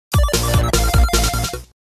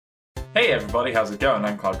Hey everybody, how's it going?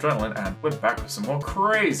 I'm Cloudrenaline and we're back with some more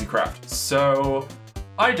Crazycraft. So,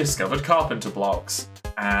 I discovered carpenter blocks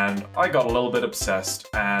and I got a little bit obsessed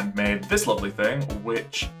and made this lovely thing,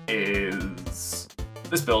 which is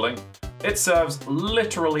this building. It serves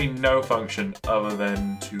literally no function other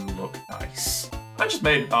than to look nice. I just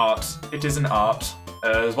made art. It is an art.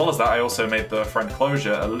 As well as that, I also made the front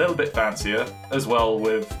closure a little bit fancier, as well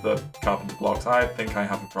with the carpenter blocks. I think I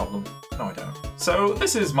have a problem. No, I don't. So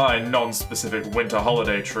this is my non-specific winter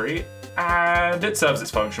holiday tree, and it serves its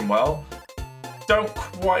function well. Don't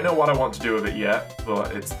quite know what I want to do with it yet,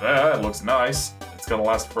 but it's there, it looks nice. It's gonna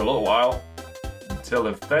last for a little while, until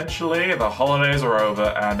eventually the holidays are over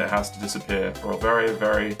and it has to disappear for a very,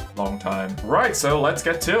 very long time. Right, so let's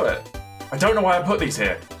get to it. I don't know why I put these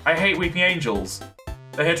here. I hate weeping angels.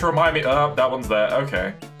 They're here to remind me, that one's there,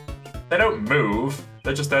 okay. They don't move,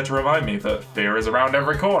 they're just there to remind me that fear is around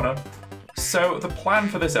every corner. So the plan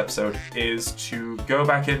for this episode is to go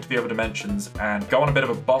back into the other dimensions and go on a bit of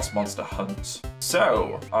a boss monster hunt.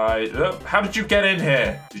 So, how did you get in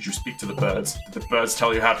here? Did you speak to the birds? Did the birds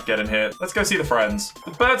tell you how to get in here? Let's go see the friends.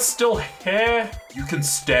 The bird's still here? You can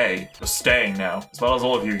stay. You're staying now, as well as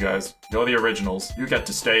all of you guys. You're the originals. You get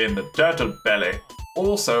to stay in the turtle belly.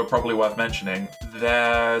 Also, probably worth mentioning,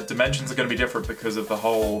 their dimensions are going to be different because of the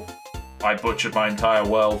whole I butchered my entire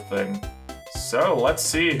world thing. So, let's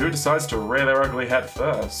see who decides to rear their ugly head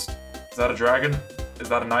first. Is that a dragon? Is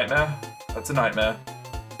that a nightmare? That's a nightmare.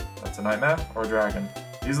 That's a nightmare or a dragon?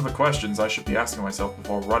 These are the questions I should be asking myself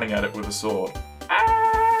before running at it with a sword.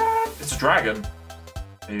 Ah! It's a dragon.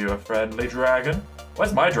 Are you a friendly dragon?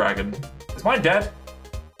 Where's my dragon? Is mine dead?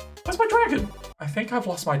 Where's my dragon? I think I've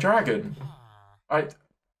lost my dragon. I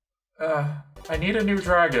need a new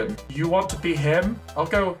dragon. You want to be him? I'll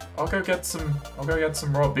go get some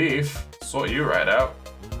raw beef. Sort you right out.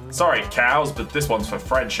 Sorry, cows, but this one's for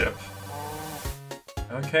friendship.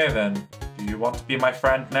 Okay then. Do you want to be my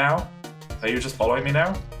friend now? Are you just following me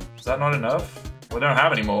now? Is that not enough? We don't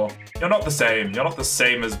have any more. You're not the same. You're not the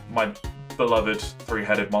same as my beloved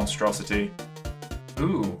three-headed monstrosity.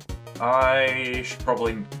 Ooh. I should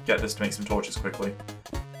probably get this to make some torches quickly.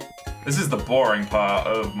 This is the boring part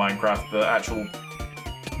of Minecraft, the actual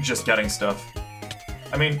just getting stuff.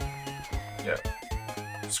 I mean, yeah.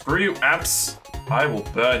 Screw you, ants. I will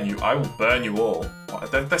burn you. I will burn you all.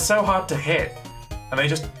 They're so hard to hit, and they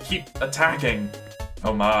just keep attacking.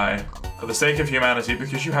 Oh my. For the sake of humanity,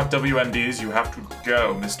 because you have WMDs, you have to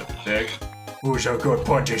go, Mr. Pig. Who's your good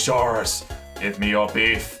Puntysaurus? Give me your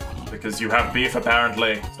beef, because you have beef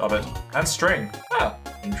apparently. Stop it. And string. Ah,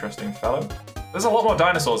 interesting fellow. There's a lot more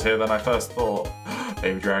dinosaurs here than I first thought.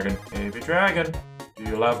 Baby dragon. Baby dragon. Do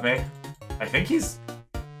you love me? I think he's...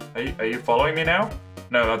 Are you following me now?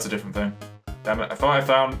 No, that's a different thing. Damn it, I thought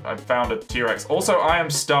I found a T-Rex. Also, I am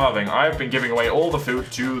starving. I've been giving away all the food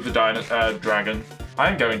to the dragon.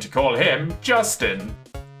 I'm going to call him Justin.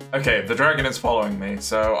 Okay, the dragon is following me,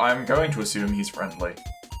 so I'm going to assume he's friendly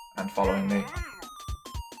and following me.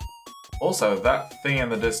 Also, that thing in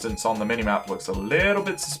the distance on the minimap looks a little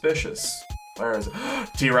bit suspicious. Where is it?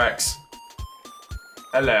 T-Rex.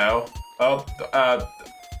 Hello. Oh,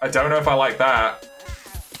 I don't know if I like that.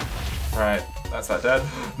 Right, that's that dead.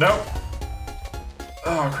 Nope.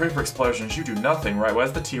 Oh, creeper explosions, you do nothing. Right,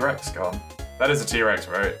 where's the T-Rex gone? That is a T-Rex,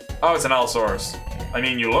 right? Oh, it's an Allosaurus. I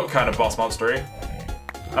mean, you look kind of boss monstery.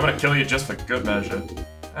 I'm gonna kill you just for good measure.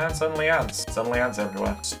 And suddenly ants. Suddenly ants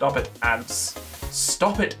everywhere. Stop it, ants.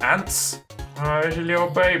 Stop it, ants. Oh, it's a little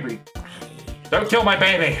baby. Don't kill my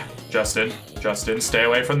baby. Justin, stay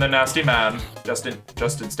away from the nasty man. Justin,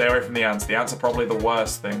 stay away from the ants. The ants are probably the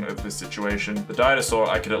worst thing of this situation. The dinosaur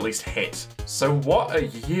I could at least hit. So what are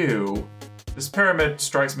you? This pyramid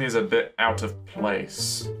strikes me as a bit out of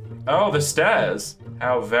place. Oh, the stairs.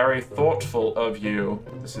 How very thoughtful of you.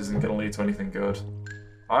 This isn't gonna lead to anything good.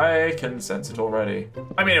 I can sense it already.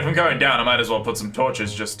 I mean, if I'm going down, I might as well put some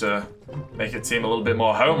torches just to make it seem a little bit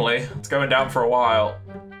more homely. It's going down for a while.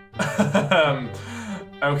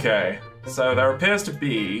 Okay, so there appears to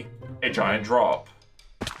be a giant drop.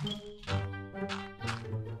 Do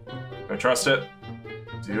I trust it?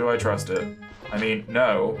 Do I trust it? I mean,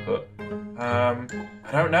 no, but, I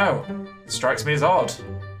don't know. It strikes me as odd.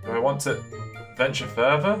 Do I want to venture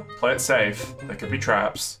further? Play it safe. There could be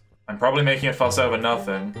traps. I'm probably making a fuss over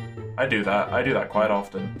nothing. I do that quite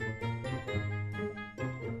often.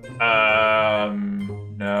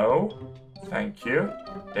 No. Thank you.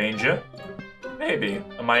 Danger? Maybe.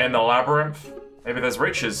 Am I in the labyrinth? Maybe there's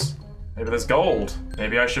riches. Maybe there's gold.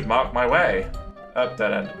 Maybe I should mark my way. Up,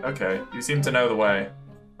 dead end. Okay, you seem to know the way.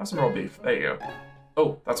 Have some raw beef. There you go.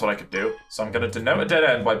 Oh, that's what I could do. So I'm gonna denote a dead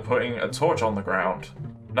end by putting a torch on the ground.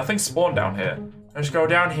 Nothing spawned down here. Let's go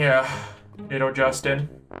down here, little Justin.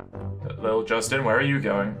 Little Justin, where are you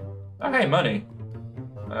going? Oh, hey, money.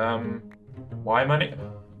 Why money?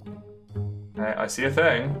 I see a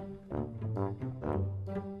thing.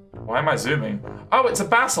 Why am I zooming? Oh, it's a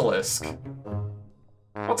basilisk.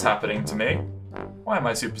 What's happening to me? Why am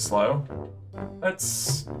I super slow?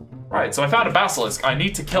 Right, so I found a basilisk. I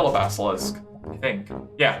need to kill a basilisk, I think.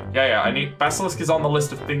 Yeah. Basilisk is on the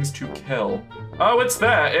list of things to kill. Oh, it's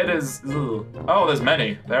there. It is. Ugh. Oh, there's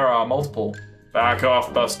many. There are multiple. Back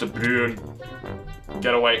off, Buster Brune.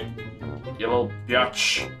 Get away, you little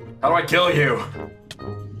biatch. How do I kill you?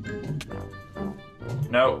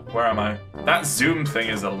 No, where am I? That zoom thing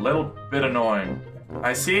is a little bit annoying.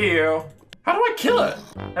 I see you. How do I kill it?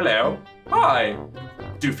 Hello. Hi.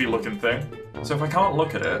 Doofy looking thing. So if I can't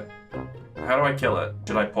look at it, how do I kill it?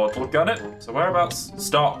 Should I portal gun it? So whereabouts?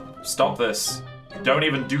 Stop this. Don't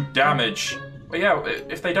even do damage. But yeah,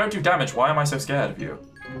 if they don't do damage, why am I so scared of you?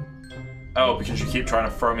 Oh, because you keep trying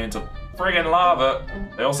to throw me into friggin' lava.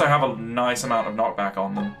 They also have a nice amount of knockback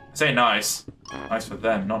on them. I say nice. Nice for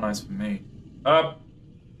them, not nice for me.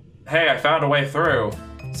 Hey, I found a way through.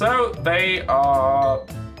 So, they are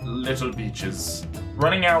little beaches.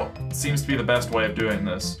 Running out seems to be the best way of doing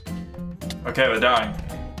this. Okay, they're dying.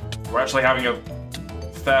 We're actually having a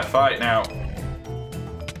fair fight now.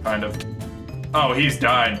 Kind of. Oh, he's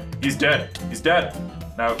dying. He's dead. He's dead.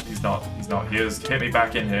 No, he's not. He's not. He has hit me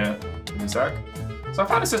back in here. Give me a sec. So I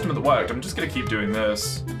found a system that worked. I'm just gonna keep doing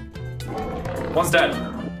this. One's dead.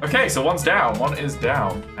 Okay, so one's down. One is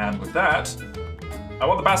down. And with that, I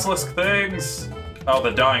want the basilisk things. Oh,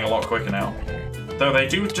 they're dying a lot quicker now. Though they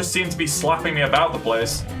do just seem to be slapping me about the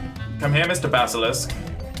place. Come here, Mr. Basilisk.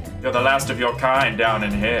 You're the last of your kind down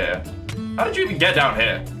in here. How did you even get down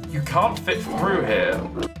here? You can't fit through here.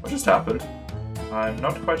 What just happened? I'm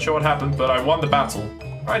not quite sure what happened, but I won the battle.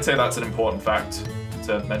 I'd say that's an important fact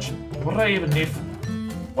to mention. What did I even need?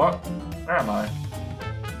 What? Where am I?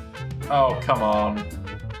 Oh, come on.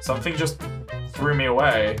 Something just threw me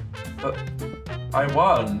away. But I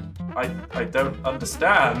won. I don't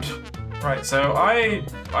understand. Right, so I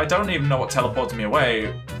don't even know what teleported me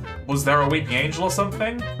away. Was there a weeping angel or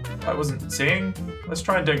something I wasn't seeing? Let's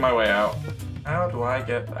try and dig my way out. How do I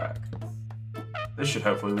get back? This should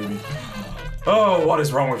hopefully lead me. Oh, what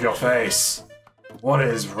is wrong with your face? What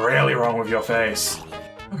is really wrong with your face?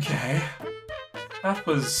 Okay. That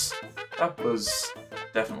was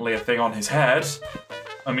definitely a thing on his head.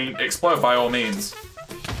 I mean, explode by all means.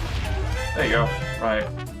 There you go. Right.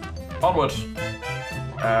 Onward.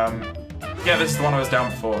 Yeah, this is the one I was down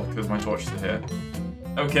before, because my torches are here.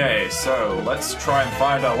 Okay, so let's try and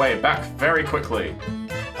find our way back very quickly.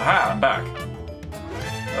 Aha, I'm back.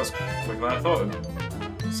 That was quicker than I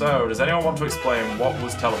thought. So, does anyone want to explain what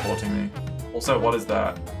was teleporting me? Also, what is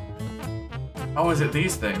that? Oh, is it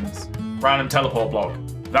these things? Random teleport block.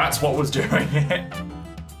 That's what was doing it.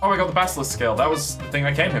 Oh, I got the basilisk scale. That was the thing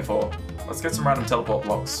I came here for. Let's get some random teleport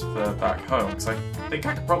blocks for back home, because I think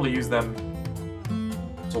I could probably use them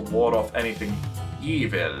to ward off anything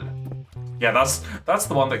evil. Yeah, that's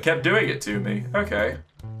the one that kept doing it to me. Okay,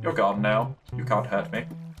 you're gone now. You can't hurt me.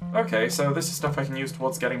 Okay, so this is stuff I can use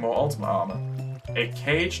towards getting more ultimate armor. A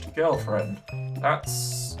caged girlfriend.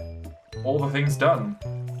 That's all the things done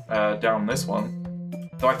down this one.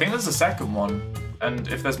 Though I think there's a second one, and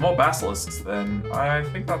if there's more basilisks, then I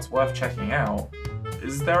think that's worth checking out.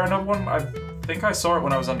 Is there another one? I think I saw it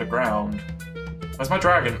when I was underground. Where's my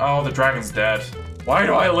dragon? Oh, the dragon's dead. Why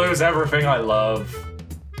do I lose everything I love?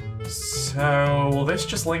 So, will this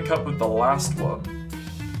just link up with the last one?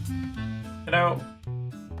 You know,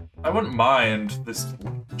 I wouldn't mind this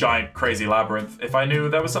giant crazy labyrinth if I knew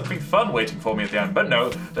there was something fun waiting for me at the end. But no,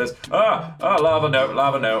 there's, lava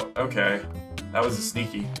note, okay. That was a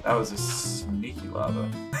sneaky lava.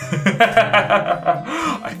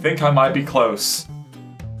 I think I might be close.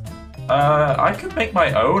 I could make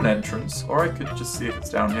my own entrance, or I could just see if it's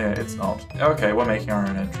down here. It's not. Okay, we're making our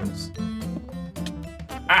own entrance.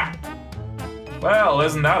 Ah! Well,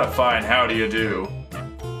 isn't that a fine how do you do?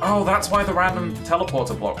 Oh, that's why the random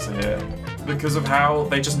teleporter blocks are here. Because of how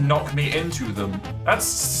they just knock me into them. That's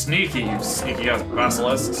sneaky, you sneaky-ass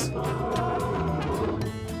basilisks.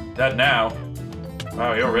 Dead now.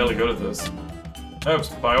 Wow, you're really good at this. Oops,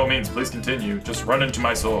 by all means, please continue. Just run into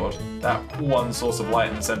my sword. That one source of light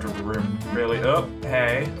in the center of the room. Really? Oh,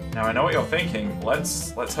 hey. Now I know what you're thinking.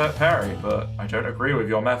 Let's hurt Perry, but I don't agree with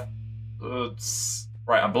your methods.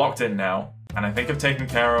 Right, I'm blocked in now. And I think I've taken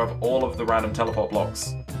care of all of the random teleport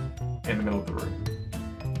blocks in the middle of the room.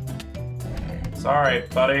 Sorry,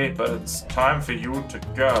 buddy, but it's time for you to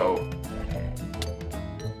go.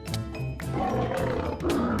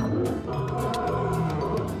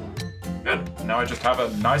 now I just have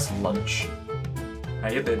a nice lunch. How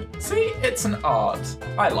you been? See, it's an art.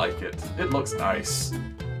 I like it. It looks nice.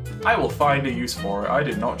 I will find a use for it. I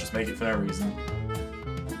did not just make it for no reason.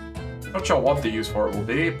 Not sure what the use for it will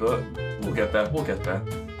be, but we'll get there. We'll get there.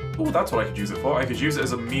 Oh, that's what I could use it for. I could use it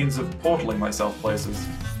as a means of portaling myself places.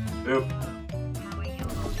 Oop.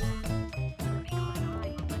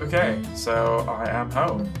 Okay, so I am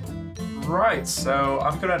home. Right, so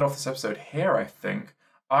I'm gonna end off this episode here, I think.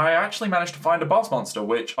 I actually managed to find a boss monster,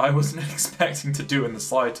 which I wasn't expecting to do in the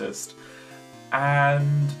slightest.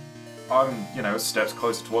 And I'm, you know, steps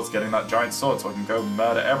closer towards getting that giant sword so I can go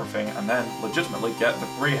murder everything and then legitimately get the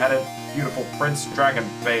three-headed, beautiful Prince Dragon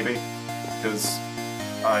baby. Because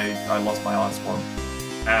I lost my last one.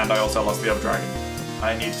 And I also lost the other dragon.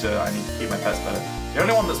 I need to keep my pets better. The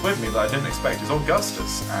only one that's with me that I didn't expect is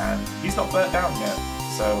Augustus, and he's not burnt down yet.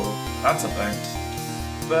 So that's a thing.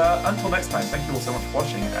 But until next time, thank you all so much for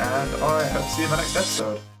watching, and I hope to see you in the next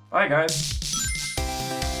episode. Bye guys!